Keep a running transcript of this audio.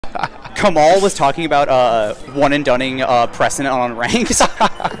Kamal was talking about one and dunning Preston on ranks.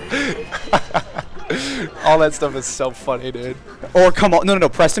 All that stuff is so funny, dude. Or Kamal. No.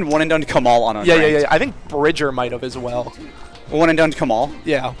 Preston one and done Kamal on Yeah. unranked. I think Bridger might have as well. One and done Kamal.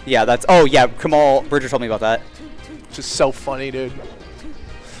 Yeah. Yeah, that's. Oh yeah, Kamal. Bridger told me about that. Just so funny, dude.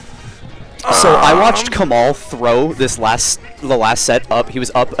 So I watched Kamal throw the last set up. He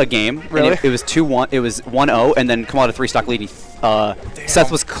was up a game. Really? And it was 2-1. It was 1-0, and then Kamal had a 3-stock lead. Seth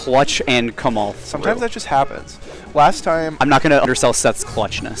was clutch, and Kamal threw. Sometimes that just happens. Last time, I'm not gonna undersell Seth's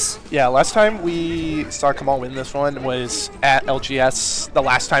clutchness. yeah, last time we saw Kamal win this one was at LGS. The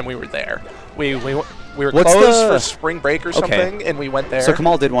last time we were there, we were What's closed the- for spring break or something, and we went there. So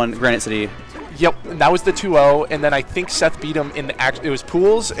Kamal did one Granite City. Yep, and that was the 2-0, and then I think Seth beat him in the it was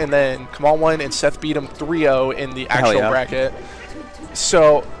pools, and then Kamal won, and Seth beat him 3-0 in the actual yeah. bracket.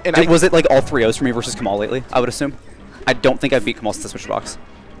 So, and Was it like all 3-0s for me versus Kamal lately? I would assume. I don't think I've beat Kamal since the Switch box.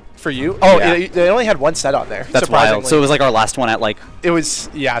 for you? Oh, Yeah. they only had one set on there. That's wild. So it was like our last one at like it was,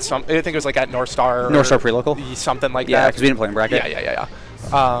 yeah. I think it was like at North Star. North Star pre-local. Something like Yeah, that. because we didn't play in bracket. Yeah.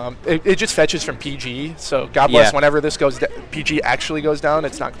 It just fetches from PG. So God bless. Yeah. Whenever this goes, PG actually goes down,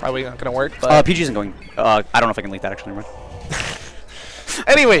 it's probably not going to work. But PG isn't going. I don't know if I can link that actually. Never mind.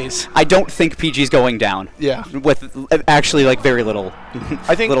 anyways, I don't think PG's going down. yeah. With actually like very little.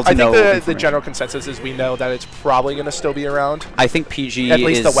 I think little to no the information. general consensus is we know that it's probably going to still be around. I think PG At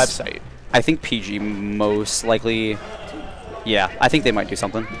least is, the website. I think PG most likely. Yeah, I think they might do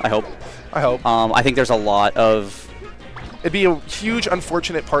something. I hope. I hope. I think there's a lot of. It'd be a huge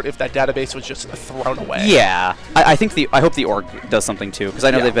unfortunate part if that database was just thrown away. Yeah, I think I hope the org does something too, because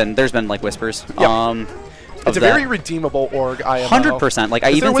I know Yeah. there's been like whispers. Yep. It's a very redeemable org, IMO. 100%. Like I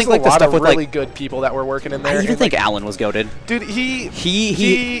 'Cause even there was think like a the lot stuff of with really like. good people that were working in there. I even and, think like, Alan was goated. dude, He.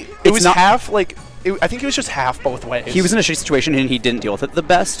 it it's was not- half like. I think it was just half both ways. He was in a shitty situation and he didn't deal with it the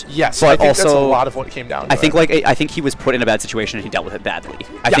best. Yes, but I think also that's a lot of what it came down to. I think I think he was put in a bad situation and he dealt with it badly.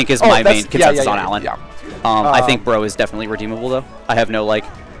 I Yeah. think is Oh, my that's- main consensus yeah, on Alan. yeah. I think Bro is definitely redeemable though. I have no like.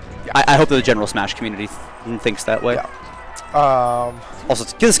 Yeah. I hope that the general Smash community thinks that way. Yeah. Also,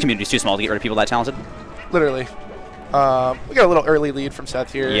 this community is too small to get rid of people that talented. Literally. We got a little early lead from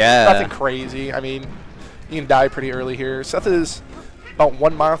Seth here. Yeah. Nothing crazy. I mean, you can die pretty early here. Seth is about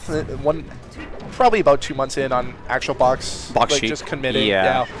 1 month, probably about 2 months in on actual box like sheet. just committing.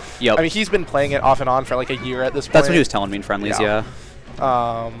 Yeah. Yep. I mean, he's been playing it off and on for like a year at this point. That's what he was telling me in friendlies. Yeah.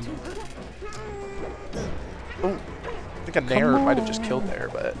 Yeah. Ooh, I think a Nair might have just killed there,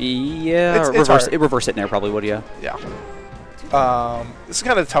 but Yeah. It's hard. Reverse it in there probably would. Yeah. yeah. This is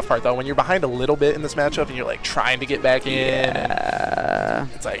kind of the tough part though. When you're behind a little bit in this matchup and you're like trying to get back in, and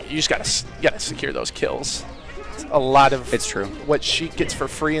it's like you just gotta secure those kills. It's a lot of It's true. What Sheik gets for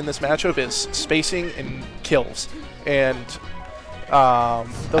free in this matchup is spacing and kills, and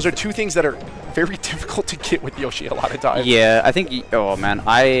those are two things that are very difficult to get with Yoshi a lot of times. Yeah. I think. Oh man.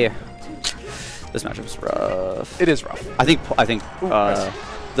 This matchup's rough. It is rough. I think Ooh, nice.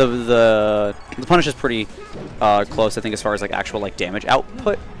 the punish is pretty close. I think as far as like actual like damage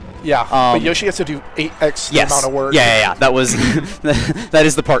output. Yeah, but Yoshi has to do 8x the Yes. amount of work. Yeah. That was that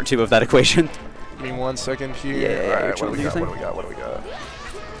is the part 2 of that equation. Give me 1 second here. Yeah, All right, which what one do we do you got? What do we got?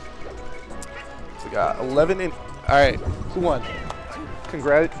 So we got 11 in. All right, who won?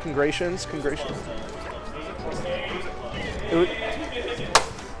 Congratulations.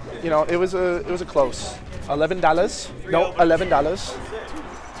 It was a close. $11. No, $11.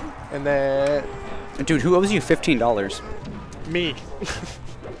 And then Dude, who owes you $15? me.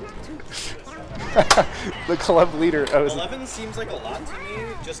 The club leader. 11 seems like a lot to me,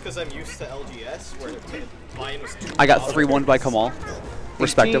 just because I'm used to LGS, where mine was 2. I got 3-1 by Kamal.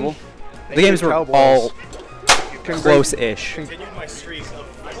 Respectable. Thank The games you, were Cowboys. all Congra- close-ish. Continued my streak of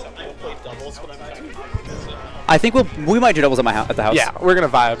we'll play doubles, but I'm back. I think we might do doubles at at the house. Yeah, we're gonna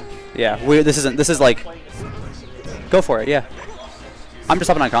vibe. Yeah. This is like. Go for it. Yeah. I'm just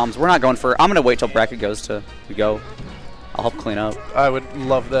hopping on comms. We're not going for. I'm gonna wait till bracket goes to go. I'll help clean up. I would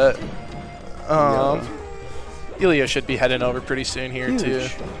love that. Ilya should be heading over pretty soon here too.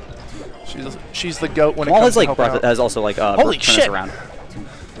 She's the goat when it Kamal comes has to like helping out. has also like Holy turned us shit! around.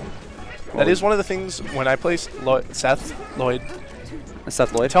 That is one of the things when I play Seth Lloyd.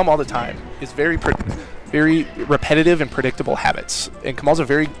 Seth Lloyd. I tell him all the time. Is very repetitive and predictable habits. And Kamal's a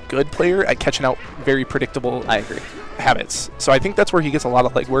very good player at catching out very predictable I agree. habits. So I think that's where he gets a lot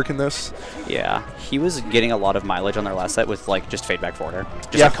of like work in this. Yeah, he was getting a lot of mileage on their last set with like just fade back forwarder.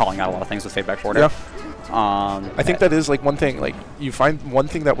 Just Yeah. like calling out a lot of things with fade back forwarder. Yeah. I think that is like one thing. Like you find one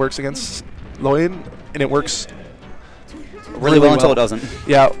thing that works against Lloyd, and it works really well until it doesn't.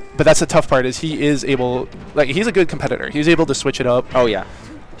 Yeah, but that's the tough part. Is he is able, like he's a good competitor. He's able to switch it up. Oh yeah,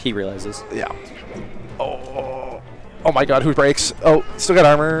 He realizes. Yeah. Oh. Oh my God, who breaks? Oh, still got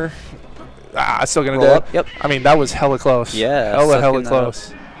armor. Ah, still gonna Roll dead. up, yep. I mean, that was hella close. Yeah, Hella sucking that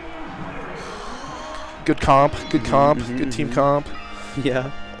close. Good comp. Good comp. Mhm, Good team mhm. comp.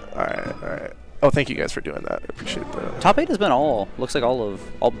 Yeah. All right. Oh, thank you guys for doing that. I appreciate that. Top 8 has been looks like all.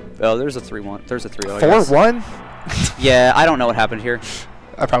 Oh, there's a 3-1. There's a 3-0. I guess. 4-1? Yeah, I don't know what happened here.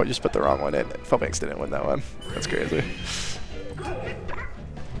 I probably just put the wrong one in. Phobanks didn't win that one. That's crazy.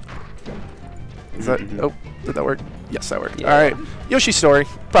 Is that? Oh, did that work? Yes, that worked. Yeah. All right. Yoshi's story.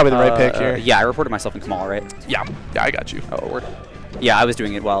 Probably the right pick here. Yeah, I reported myself in Kamal, right? Yeah, I got you. Oh, word. Yeah, I was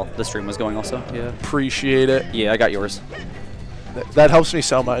doing it while the stream was going also. Yeah. Appreciate it. Yeah, I got yours. That helps me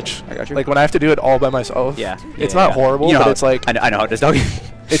so much. I got you. Like when I have to do it all by myself. Yeah. It's yeah, not yeah. horrible, You know but how it's like I know how it is, dog.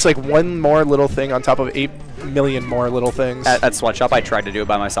 it's like one more little thing on top of 8 million more little things. At Sweat Shop, I tried to do it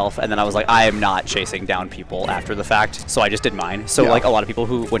by myself, and then I was like, I am not chasing down people after the fact, so I just did mine. So Yeah. like a lot of people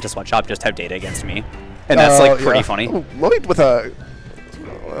who went to Sweat Shop just have data against me, and that's like pretty Yeah. funny. Ooh, Lloid with a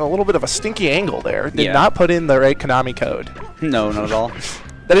little bit of a stinky angle there. Did Yeah. not put in the right Konami code. No, not at all.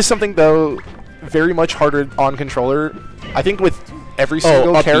 That is something though very much harder on controller. I think with every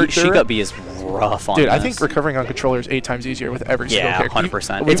single up B, character. Sheik up B is rough on Dude, this. I think recovering on controller is 8 times easier with every single Yeah, character.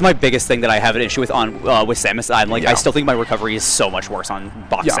 100%. It's my biggest thing that I have an issue with on with Samus. I'm like, Yeah. I still think my recovery is so much worse on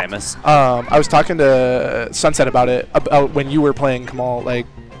box Yeah. Samus. I was talking to Sunset about it about when you were playing Kamal. Like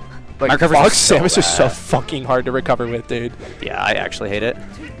My recovery's box so Samus is so bad. fucking hard to recover with, dude. Yeah, I actually hate it.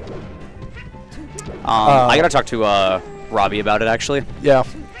 I gotta talk to Robbie about it actually. Yeah.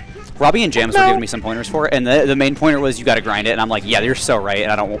 Robbie and Jams were giving me some pointers for it, and the main pointer was you gotta grind it, and I'm like, yeah, you're so right,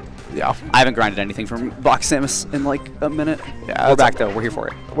 and Yeah. I haven't grinded anything from box Samus in like a minute. Yeah, we're that's back though. We're here for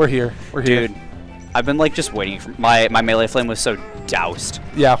it. We're here. We're here. Dude, I've been like just waiting for my melee flame was so doused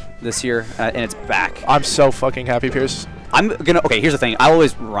Yeah. this year, and it's back. I'm so fucking happy, Pierce. Okay, here's the thing. I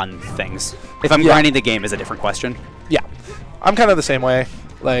always run things. If I'm Yeah. grinding the game is a different question. Yeah. I'm kind of the same way.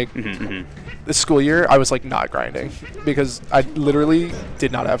 Like Mm-hmm. this school year, I was like not grinding because I literally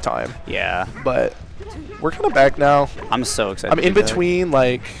did not have time. Yeah, But we're kind of back now. I'm so excited. I'm to in be back. between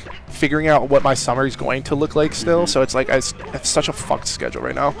like figuring out what my summer is going to look like still. So it's like I have such a fucked schedule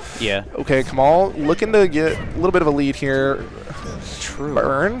right now. Yeah, Okay, Kamal, looking to get a little bit of a lead here. true.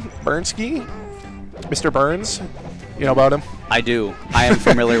 Burnski, Mr. Burns. You know about him? I do. I am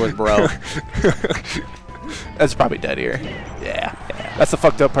familiar with bro. That's probably dead here. Yeah. That's the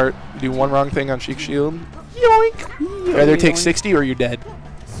fucked up part. You do one wrong thing on Sheik Shield. Yoink. Either take 60 or you're dead.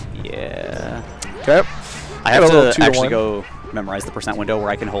 Yeah. Okay. I have Got a little to 2 to actually 1. go memorize the percent window where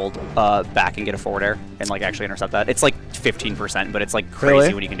I can hold back and get a forward air and like actually intercept that. It's like 15%, but it's like crazy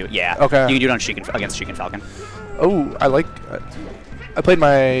Really? when you can do it. Yeah. Okay. You can do it on Sheik against Sheik and Falcon. Oh, I played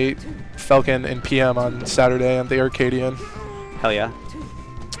my Falcon in PM on Saturday on the Arcadian. Hell yeah.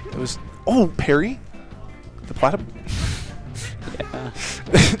 It was parry, the platinum. Yeah.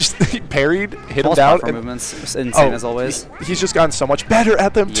 Just he parried, hit him False down. platform and- movements insane as always. He's just gotten so much better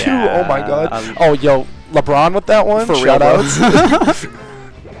at them too. Oh my Yeah, god. Oh yo, LeBron with that one. For real, Shout bro. outs.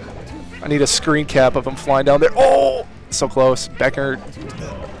 I need a screen cap of him flying down there. Oh, so close. Becker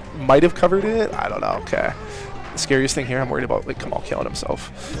might have covered it. I don't know. Okay. The scariest thing here, I'm worried about like Kamal killing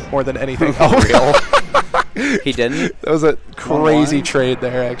himself more than anything. He didn't. That was a crazy line. trade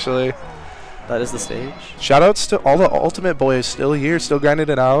there, actually. That is the stage. Shoutouts to all the Ultimate boys still here, still grinding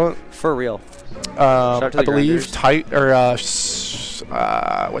it out. For real. out to I the believe grinders.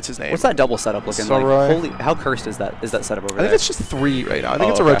 what's his name? What's that double setup looking like? Soroy. Holy, how cursed is that? Is that setup over I there? think it's just 3 right now. I think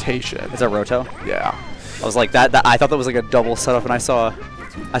Oh, it's a okay. rotation. Is that Roto? Yeah. I was like that. I thought that was like a double setup, and I saw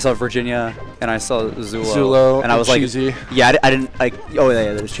Virginia and I saw Zulo, and I was like, Cheesy. yeah, I didn't like. Oh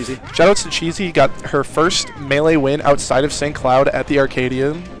yeah, that was Cheesy. Shoutouts to Cheesy. Got her first melee win outside of St. Cloud at the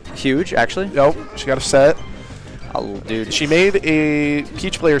Arcadian. Huge, actually. Nope, she got a set. Oh, dude, She made a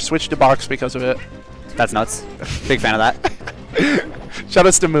Peach player switch to box because of it. that's nuts. Big fan of that.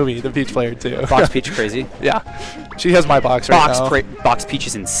 Shoutouts to Moomy, the Peach player too. Box Peach crazy. Yeah, she has my box right now. Box Peach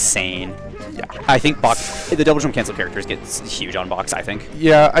is insane. Yeah. I think the double jump cancel characters get huge on box. I think.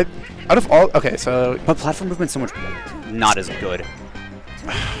 Yeah, out of all, okay, so But platform movement's so much not as good.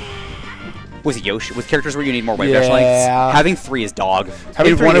 With Yoshi, with characters where you need more wave dash lengths, Yeah. having 3 is dog.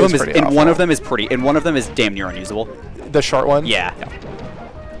 Having And 3 one of is them is pretty and one awful. of them is pretty, and one of them is damn near unusable. the short one. Yeah.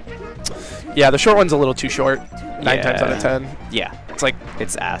 Yeah, the short one's a little too short. 9 times out of Yeah. 10. Yeah. It's like,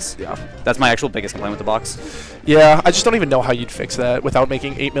 It's ass. yeah. That's my actual biggest complaint with the box. Yeah, I just don't even know how you'd fix that without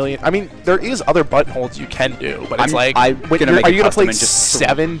making 8 million. I mean, there is other button holds you can do, but it's I'm like, gonna make are it you gonna custom play and just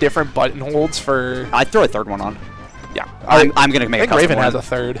 7 different button holds for? I'd throw a third one on. Yeah. I'm gonna make I a think custom Raven one. has a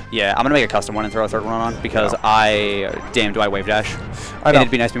third. Yeah, I'm gonna make a custom one and throw a third one on because damn, do I wave dash? I know. And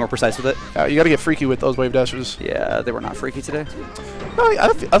it'd be nice to be more precise with it. Yeah, you got to get freaky with those wave dashers. Yeah, they were not freaky today. No, I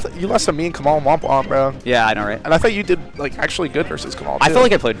thought you lost to me and Kamal and Womp Womp, bro. Yeah, I know, right? And I thought you did like actually good versus Kamal. I too. felt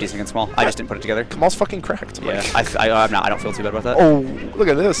like I played decent against Small. I just didn't put it together. Kamal's fucking cracked. Yeah, Like. I'm not. I don't feel too bad about that. Oh, look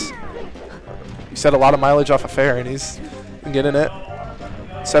at this. You set a lot of mileage off of fair, and he's getting it.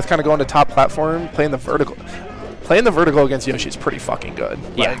 Seth kind of going to top platform, playing the vertical. Playing the vertical against Yoshi is pretty fucking good.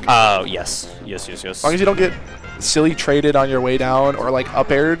 Yeah. Like, Oh, yes. Yes. as long as you don't get silly traded on your way down or like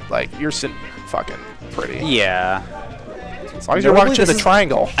up aired, like you're sitting fucking pretty. Yeah. As long as you're watching the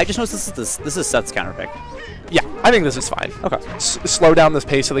triangle. I just noticed this is Seth's counter pick. Yeah, I think this is fine. Okay. Slow down this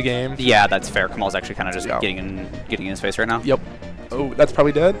pace of the game. Yeah, that's fair. Kamal's actually kind of just Yeah. getting in his face right now. Yep. Oh, that's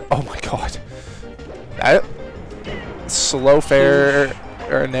probably dead. Oh my god. That slow fair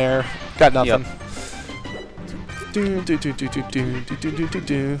or in there. Got nothing. Yep.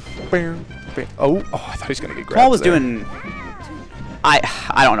 Oh, I thought he was gonna get grabbed. Kamal was there. doing.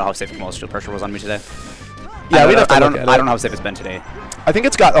 I don't know how safe Kamal's shield pressure was on me today. Yeah, I don't know how safe it's been today. I think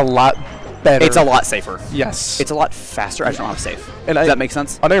it's got a lot better. It's a lot safer. Yes. It's a lot faster. I just don't know how safe. And Does that make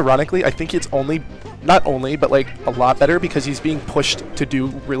sense? Unironically, I think it's only, not only, but like a lot better because he's being pushed to do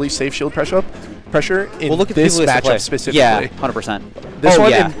really safe shield pressure in Well, look at the this people he has to play. matchup specifically. Yeah, 100%. This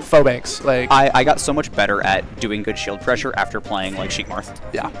one yeah. in Phobanks, like I got so much better at doing good shield pressure after playing like Sheik Marth.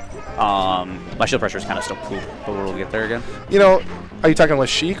 yeah. My shield pressure is kind of still poop, but we'll get there again. You know, are you talking with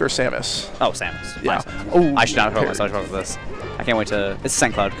Sheik or Samus? Oh, Samus. Yeah. Nice. Oh, I should not have parry. myself with this. I can't wait to. It's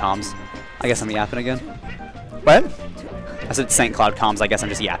St. Cloud comms. I guess I'm yapping again. What? I said St. Cloud comms. I guess I'm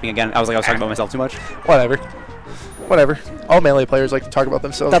just yapping again. I was talking about myself too much. Whatever. All Melee players like to talk about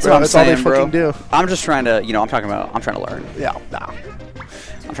themselves. That's bro. what I'm That's saying, all they bro. fucking do. I'm just trying to, I'm trying to learn. Yeah. Nah.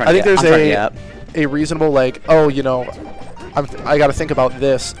 I'm trying I think to, I'm trying to there's yap. a reasonable like, oh, I got to think about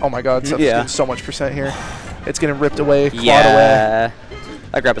this. Oh my God, Seth's Yeah. getting so much percent here. It's getting ripped away, clawed away. Yeah.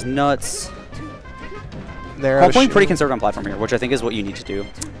 That grab is nuts. There, I'm playing pretty conservative on platform here, which I think is what you need to do.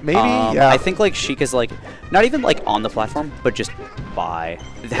 Maybe, yeah. I think like Sheik is like not even like on the platform, but just by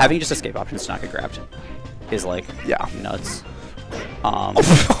having just escape options to not get grabbed is like nuts.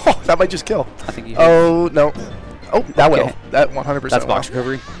 That might just kill. I think you. Oh no. Oh, that Okay. will. That 100%. That's box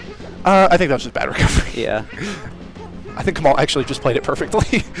recovery. I think that was just bad recovery. Yeah. I think Kamal actually just played it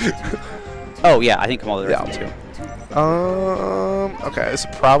perfectly. Oh yeah, I think Kamal did it too. Okay, it's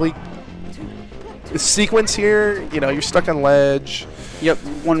probably the sequence here. You're stuck on ledge. Yep,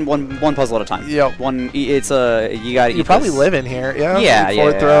 one puzzle at a time. Yep. It's a you got. You probably live in here. Yeah. Yeah,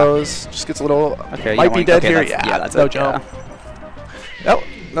 Forward yeah. throws. Just gets a little. Okay. Might be dead here. Yeah, that's no it, jump. yeah. Oh,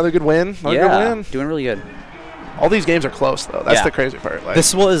 another good win. Another good win. Doing really good. All these games are close though. That's Yeah. the crazy part. Like,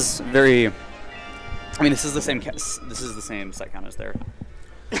 This was very. I mean, this is the same. This is the same set count as there.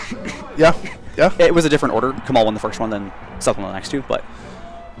 yeah. It was a different order. Kamal won the first one, then Seth won the next two. But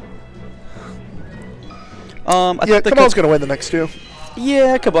I think Kamal's gonna win the next two.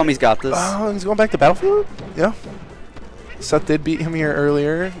 Yeah, Kebabi's got this. He's going back to Battlefield. Yeah. Seth did beat him here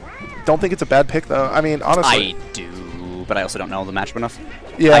earlier. Don't think it's a bad pick though. I mean, honestly. I do, but I also don't know the matchup enough.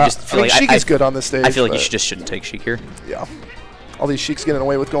 Yeah. I just feel think like Sheik is good on this stage. I feel like you but- just shouldn't take Sheik here. Yeah. All these Sheiks getting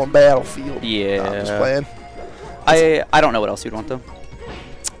away with going Battlefield. Yeah. Nah, I'm just playing. I don't know what else you'd want though.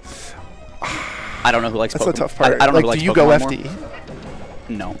 I don't know who likes. That's Pokemon. the tough part. I don't know who like, likes do you go Pokemon FD? more.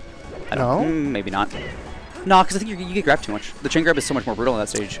 No. I No? don't. Maybe not. No, because I think you get grabbed too much. The chain grab is so much more brutal on that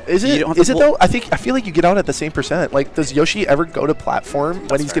stage. Is You it? don't have to Is it though? I feel like you get out at the same percent. Like, does Yoshi ever go to platform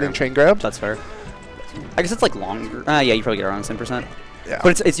when he's fair. getting train grabbed? That's fair. I guess it's like longer. Yeah, you probably get around the same percent. Yeah.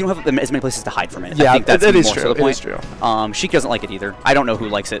 But it's you don't have as many places to hide from it. Yeah, I think that's it is more true. so the point. It is true. Sheik doesn't like it either. I don't know who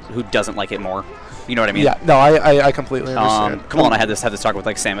likes it, who doesn't like it more. You know what I mean? Yeah. No, I completely understand. Kamal and I had this talk with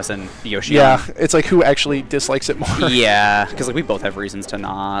like Samus and Yoshi. Yeah, it's like who actually dislikes it more. Yeah, because like we both have reasons to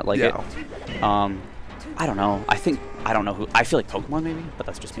not like it. Yeah. I don't know. I don't know who. I feel like Pokemon maybe, but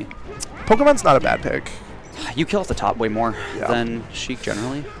that's just me. Pokemon's not a bad pick. You kill off the top way more Yeah. than Sheik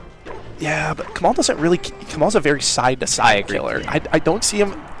generally. Yeah, but Kamal doesn't really. Kamal's a very side-to-side agree. killer. I don't see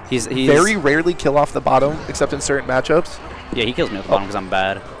him He's very rarely kill off the bottom, except in certain matchups. Yeah, he kills me at the bottom because I'm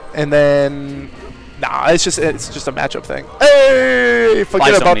bad. And then, nah, it's just a matchup thing. Hey, forget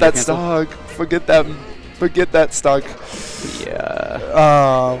still about need that to cancel. stock. Forget that stock.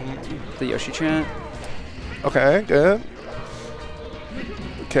 Yeah. The Yoshi chant. Okay, good.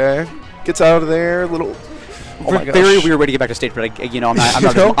 Okay, gets out of there. Little. Oh my gosh. Very weird way to get back to stage, but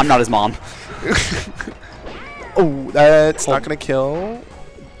I'm not his mom. Oh, that's not gonna kill.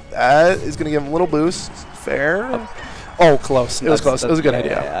 That is gonna give him a little boost. Fair. Oh, close. It was close. It was a good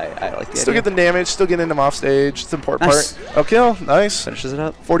idea. Yeah, I like the Still idea. get the damage. Still getting him off stage. It's the important Nice. part. Oh, kill. Nice. Finishes it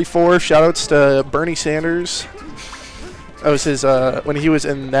up. 44. Shoutouts to Bernie Sanders. That was his, when he was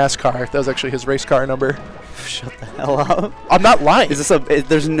in NASCAR. That was actually his race car number. Shut the hell up. I'm not lying. Is this a?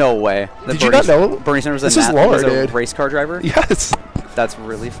 There's no way. That Did you not know? Bernie Sanders This was is lore, was a dude. race car driver? Yes. That's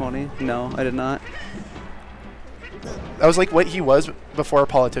really funny. No, I did not. That was like what he was before a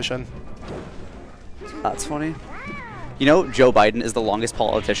politician. That's funny. You know, Joe Biden is the longest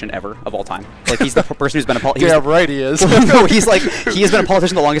politician ever of all time. Like, he's the person who's been a politician. Yeah, right, he is. No, he has been a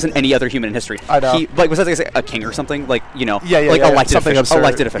politician the longest than any other human in history. I know. He, like, was that like a king or something? Like, you know, Yeah, like elected something official. absurd.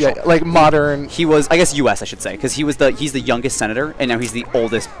 Elected official. Yeah, like modern. He was, I guess, U.S. I should say, because he's the youngest senator, and now he's the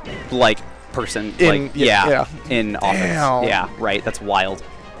oldest, like, person, In- like, yeah. in office. Damn. Yeah, right. That's wild.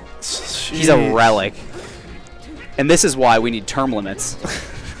 Jeez. He's a relic, and this is why we need term limits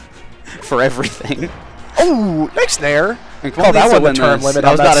for everything. Oh, nice nair. And Oh, that one wasn't the term limit.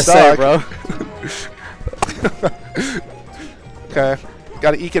 I was on about that to say, stock. bro. Okay.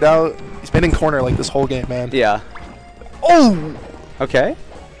 Got to eke it out. He's been in corner like this whole game, man. Yeah. Oh. Okay.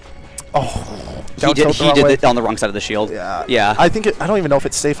 Oh. He Down did. tilt the He wrong did way. it on the wrong side of the shield. Yeah. Yeah. I think I don't even know if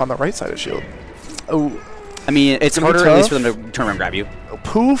it's safe on the right side of shield. Oh. I mean, it's gonna be harder at least for tough. them to turn around and grab you.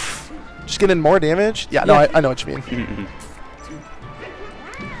 Poof. Just getting more damage. Yeah. No, Yeah. I know what you mean. Mm-hmm.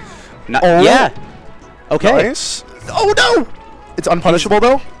 Not, Oh. yeah. Okay. Nice. Oh no. It's unpunishable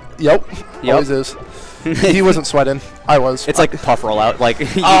though. Yep. Yep. Always is. He wasn't sweating. I was. It's like puff rollout. Like.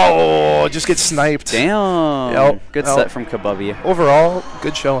 Oh, just get sniped. Damn. Yep. Good Yep. set from Kebabi. Overall,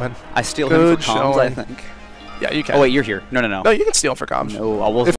 good showing. I steal him Good for comms, I showing. think. Yeah, you can. Oh wait, you're here. No. No, you can steal for comms. No, I will.